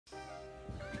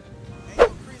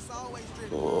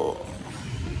Oh.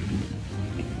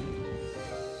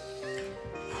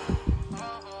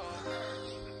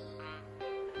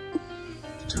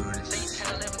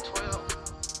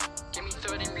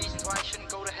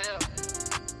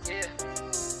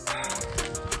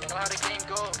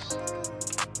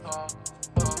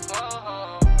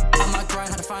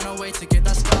 Find a way to get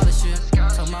that scholarship.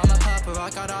 So mama, papa, I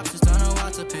got options, don't know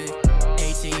what to pick.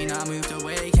 18, I moved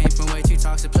away, came from way too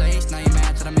toxic place. Now you're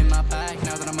mad that I'm in my bag,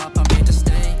 now that I'm up, I'm here to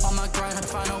stay. On my grind, had to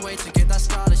find a way to get that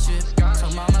scholarship. So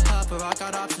mama, papa, I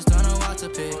got options, don't know what to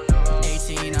pick.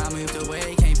 18, I moved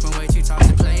away, came from way too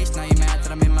toxic place. Now you're mad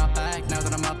that I'm in my bag, now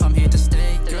that I'm up, I'm here to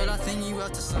stay. Girl, I think you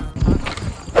out to sign.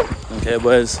 Okay,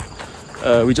 boys,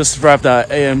 we just arrived at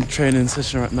AM training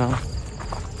session right now.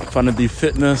 Fun to do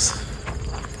fitness.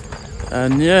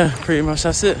 And yeah, pretty much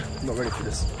that's it. Not ready for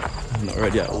this. I'm not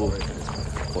ready at all.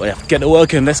 Well, yeah, get the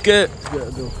work in, let's get it. Let's get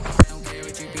it, dude.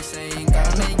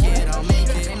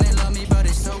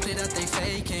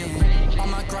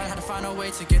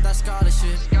 To get that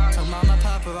scholarship. Told mama,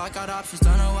 papa, I got options,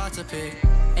 don't know what to pick.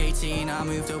 18, I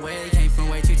moved away, came from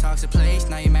way too toxic place.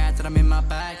 Now you're mad that I'm in my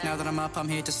bag, now that I'm up, I'm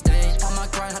here to stay. On my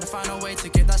grind, had to find a way to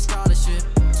get that scholarship.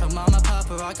 Told mama,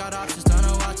 papa, I got options, don't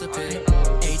know what to pick.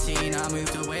 18, I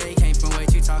moved away, came from way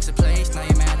too toxic place. Now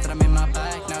you're mad that I'm in my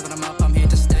bag, now that I'm up, I'm here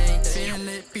to stay. Feeling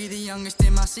lit, be the youngest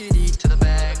in my city. To the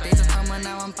bag, days are coming,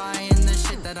 now I'm buying the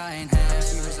shit that I ain't had.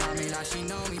 She was on me like she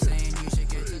know me, saying you should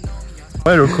get to know me.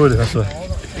 Why are you recording? That's why.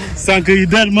 Sanka, you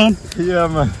dead, man? Yeah,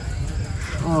 man.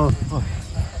 Oh.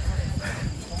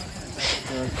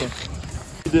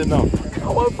 You did now. I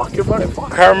won't fucking run it.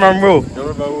 Cameraman Will.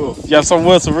 Cameraman Will. You have some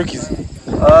words for rookies?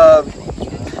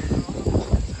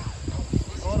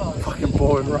 Fucking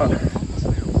boring run.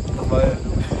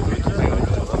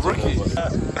 Rookie.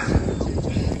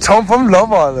 Tom from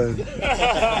Love Island.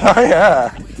 Oh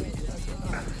yeah.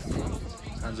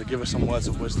 And to give us some words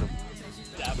of wisdom.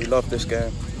 We love this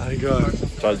game. There you go.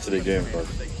 Charge to the game, bro.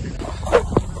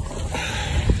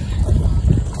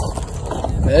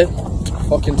 Hey,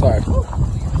 fucking tired.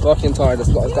 Fucking tired. That's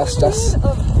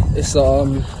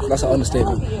an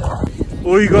understatement.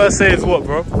 All you gotta say is what,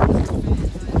 bro?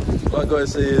 All I gotta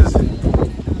say is,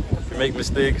 if you make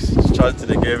mistakes, just charge to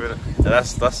the game, and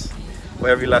that's for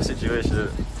every life situation.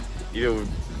 Either with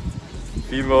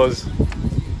females,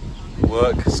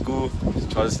 work, school, just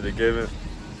charge to the game.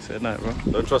 Say it night, bro.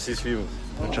 Don't trust these females.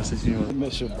 Don't trust these females.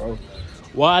 Mission, bro.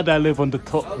 Why'd I live on the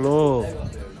top floor?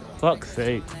 Fuck's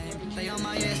sake. They on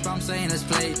my ass, but I'm saying let's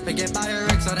play. Forget by your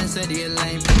Recks, I done said he a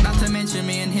lame. Not to mention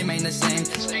me and him ain't the same.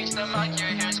 Speaks the mic,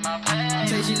 here's my pain.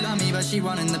 Say she love me, but she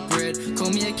wanting the bread.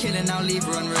 Call me a killer, now leave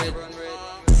her on red.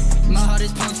 My heart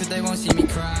is punctured, they won't see me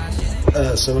cry.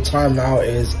 So the time now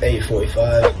is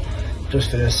 8:45.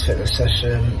 Just finished fitness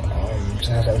session. Just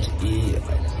had something to eat.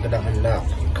 I'm gonna have a nap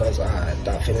because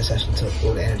that fitness session took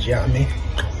all the energy out of me.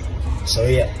 So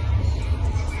yeah.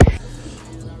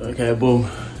 Okay, boom.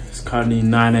 It's currently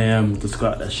 9 AM. Just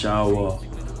got the shower.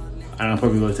 And I'm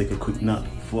probably gonna take a quick nap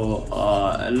for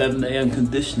 11 AM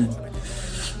conditioning.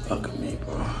 Fuck me,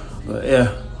 bro. But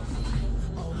yeah.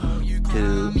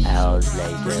 2 hours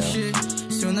later.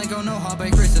 Soon they gon' know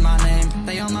HeartBreakKris is my name.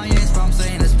 They on my ass, but I'm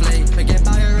saying let's play. Forget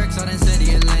by your Recks, I done said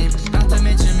he a lame. Not to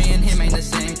mention me and him ain't the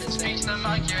same. Speaks the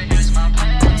mic, here's my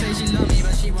pain. Say she love me,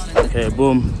 but she wanted. Okay,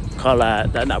 boom. Can't lie,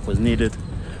 that nap was needed.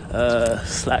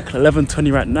 It's like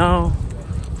 11:20 right now.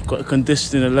 Got a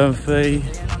conditioning 11:30.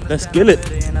 Let's get it.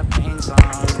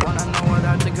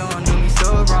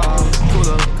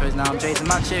 Cause now I'm chasing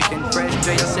my chicken, fresh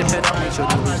J's, sip it up, make sure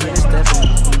the weekend is definite.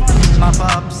 My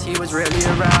pops, he was really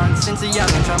around since a young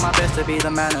and try my best to be the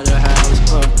man of the house.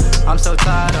 I'm so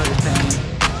tired of the pain.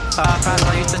 5 pounds,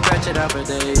 I used to stretch it out for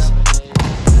days.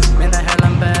 Been to hell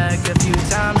and back a few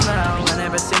times now, and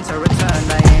ever since I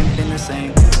returned, I ain't been the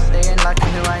same. They ain't liking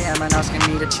who I am and asking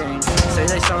me to change. Say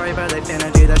they sorry, but they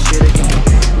finna do that shit again.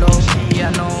 Low key,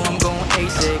 I know I'm gon'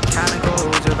 ace it. Kinda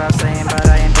goes without saying, but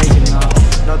I ain't breaking up.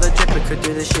 Know the dripper could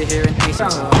do this shit here in Hazel.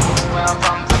 Where I'm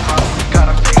from, you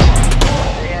gotta face it.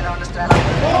 They ain't understand.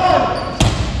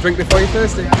 Drink before you're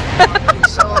thirsty.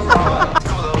 So wrong.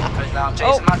 Cause now I'm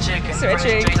chasing my chicken.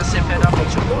 Switching. Fresh sip it up, make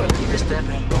sure the keep it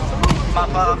stepping. My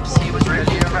pops, he was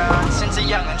really around since a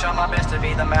young and try my best to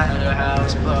be the man of the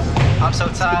house. But I'm so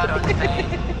tired of the pain.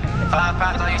 5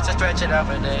 pounds, I used to stretch it out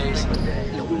for days.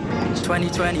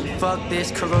 2020, fuck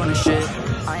this corona shit.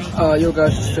 Yo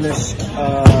guys, just finished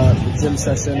gym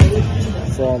session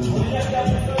from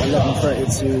 11:30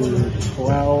 to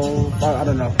 12, I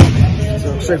don't know.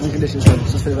 So straight from conditioning,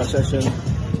 just finished that session.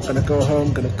 Gonna go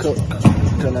home, gonna cook,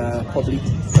 gonna probably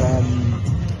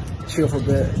chill for a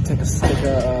bit, take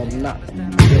a nap.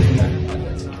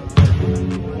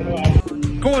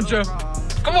 Come on, Joe.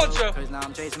 Come on, Joe. Cause now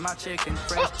I'm chasing my chicken.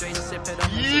 Fresh drink, sip it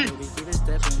up, and we keep it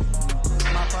stepping.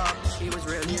 My pops, he was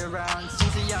really around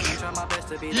since a young and try my best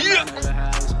to be the man of the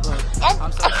house. Look,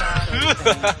 I'm so tired of the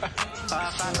pain.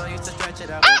 5 times I used to stretch it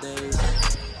out for days.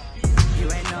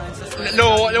 You ain't nothing to sweat.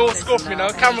 No, they won't score for me now.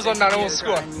 Camera's on now, they won't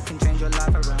score. You can change your life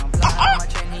around. My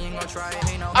chain, he ain't gonna try it,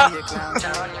 he know me a clown.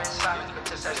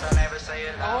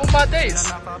 Oh my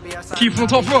days. Keep from the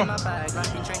top floor.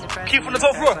 Keep from the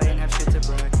top floor.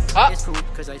 It's cool,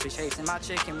 cause I just chasing my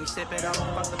chicken. We sip it up,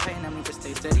 fuck the pain, and we just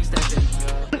stay steady stepping.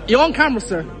 You're on camera,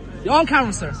 sir. You're on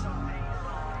camera, sir.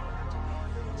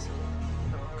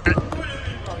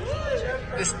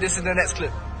 This is the next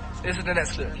clip. This is the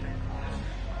next clip.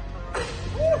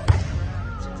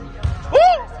 Woo!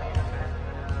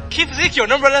 Keithezekiel,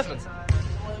 number 11.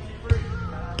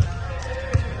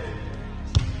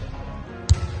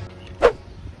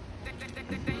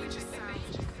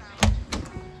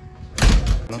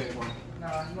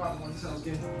 Sounds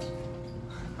good.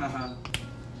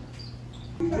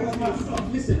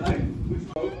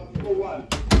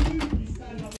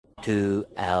 2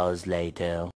 hours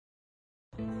later.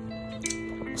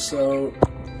 So,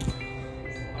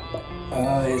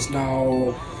 it's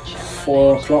now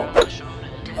 4 o'clock.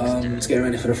 It's getting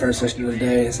ready for the first session of the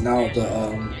day. It's now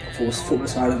the football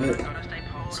side of it.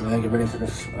 So we're getting ready for the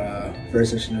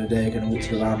first session of the day. Gonna walk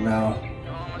to the ground now.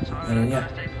 And then, yeah.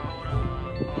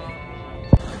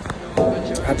 I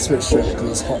had to switch straight because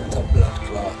it's hot on top of the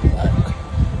clock. Like,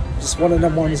 just one of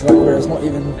them ones like where it's not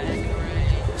even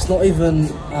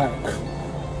like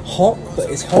hot, but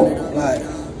it's hot. Like,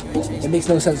 it makes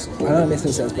no sense. I know it makes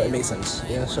no sense, but it makes sense.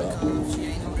 Yeah, shut up.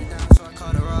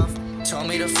 Told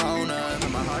me to phone her,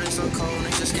 but my heart is so cold,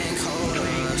 it's just getting colder.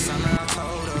 Summer I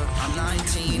told her, I'm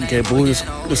 19. Okay, boys,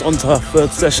 it's on to our 3rd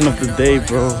session of the day,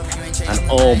 bro. And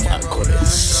oh my god,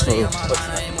 it's so hot,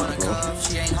 bro.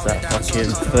 It's at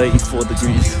fucking 34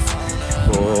 degrees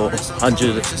or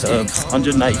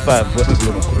 195, whatever you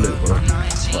wanna call it, bro.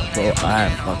 But bro, I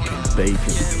am fucking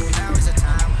baking.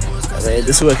 Okay,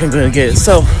 this work ain't gonna get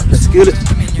itself. Let's get it.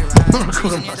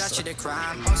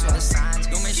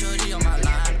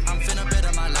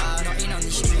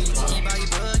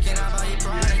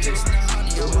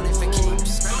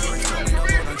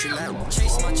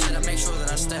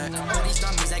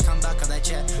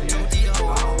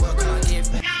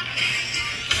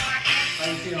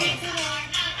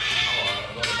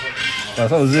 I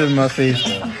thought it was in my face.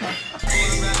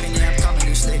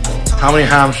 How many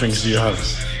hamstrings do you have?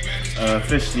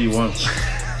 Officially 1.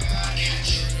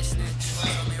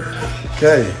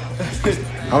 Okay.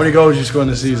 How many goals did you score in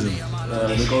the season?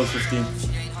 The goal is 15.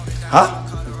 Huh?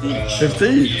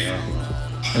 15? Yeah.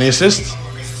 Any assists?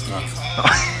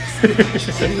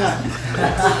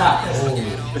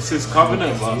 This is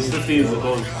covenant, but 15 is the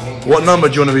goal. What number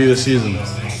do you want to be this season?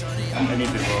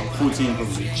 Anything, bro. 14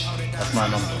 probably. That's my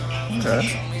number.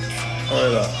 Okay.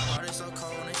 Alright, that.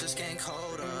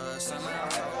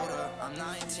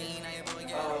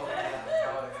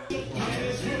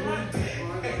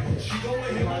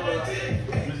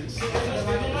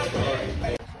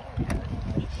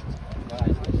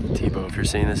 Tebow, if you're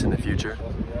seeing this in the future,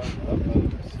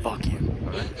 fuck you.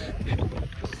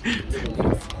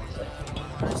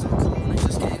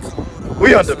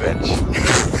 We on the bench.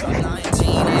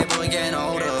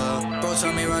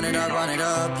 Told me run it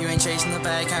up, you ain't chasing the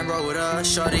bag, can't roll with her.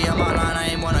 Shorty on my line, I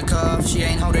ain't wanna cuff. She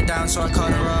ain't hold it down, so I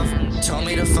cut her off. Told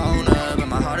me to phone her, but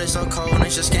my heart is so cold and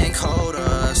it's just getting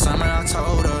colder. Summer I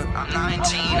told her, I'm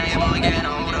 19, I ain't only getting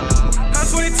older. I'm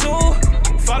 22,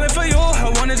 falling for you, I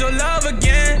wanted your love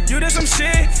again. You did some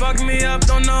shit, fucked me up,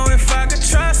 don't know if I could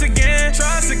trust again.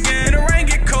 The rain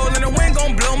get cold and the wind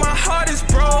gon' blow, my heart is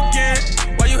broken.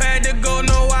 Why you had to go,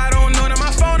 no I don't know, now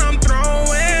my phone I'm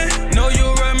throwing. No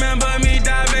you remember me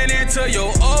diving into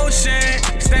your ocean,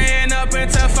 staying up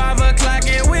until 5 o'clock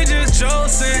and we just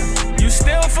josing. You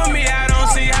still for me, I don't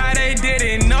see how they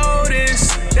didn't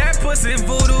notice. That pussy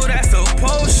voodoo, that's the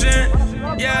potion.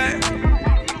 Yeah,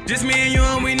 just me and you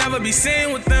and we never be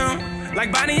seen with them.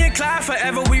 Like Bonnie and Clyde,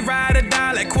 forever we ride or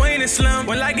die like Queen and Slim.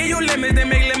 When I give you limits, they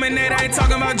make lemonade. I ain't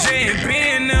talking about J and B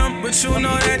and them, but you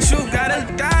know that you gotta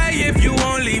die if you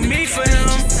won't leave me for him.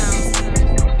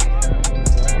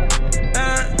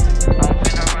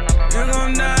 You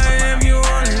gon' die if you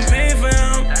won't leave me for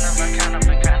him.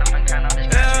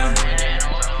 Yeah,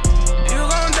 you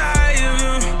gon' die if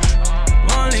you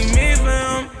won't leave me for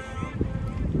him.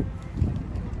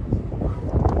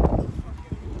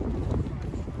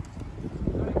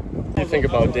 What do you think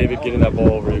about David getting that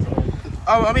ball over you?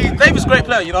 I mean, David's a great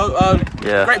player, you know.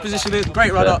 Yeah. Great positioning,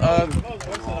 great runner.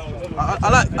 I I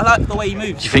like the way he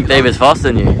moves. Do you think David's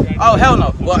faster than you? Oh hell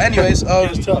no. Well, anyways,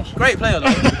 great player though.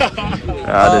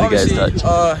 I didn't get his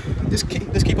touch. This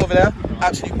keep over there,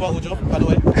 absolute bottle job, by the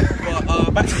way.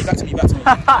 But back to me.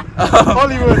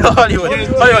 Hollywood.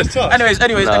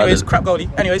 Anyways, crap goalie.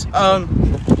 Anyways,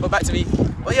 but back to me.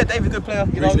 But yeah, David, good player.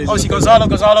 You know, obviously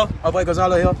Gonzalo, our boy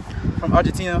Gonzalo here from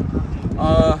Argentina.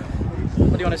 What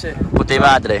do you want to say? Puta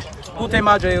madre. Puta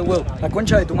madre, Will. La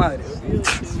concha de tu madre.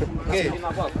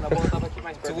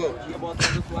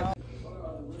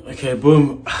 Okay,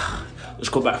 boom.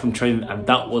 Just got back from training and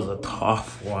that was a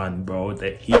tough one, bro.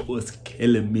 The heat was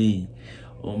killing me.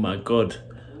 Oh my god.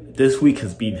 This week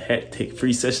has been hectic.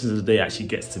 3 sessions a day actually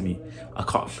gets to me. I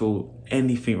can't feel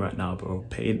anything right now, bro.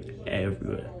 Pain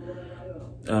everywhere.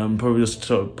 Probably just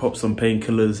try to pop some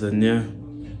painkillers and yeah,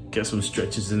 get some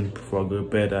stretches in before I go to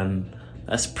bed, and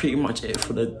that's pretty much it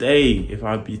for the day, if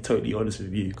I'd be totally honest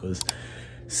with you, because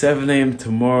 7 AM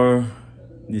tomorrow,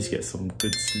 need to get some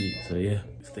good sleep. So yeah,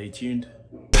 stay tuned.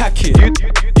 Pack it.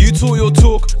 You talk your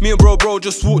talk, me and bro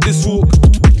just walk this walk.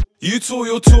 You talk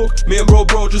your talk, me and bro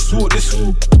just walk this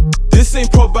walk. This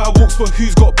ain't prod by walks, but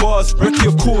who's got bars? Recce,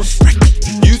 of course.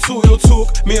 You talk your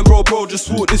talk, me and bro just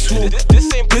walk this walk.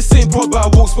 This ain't prod by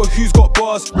walks, but who's got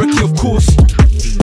bars? Recce, of course.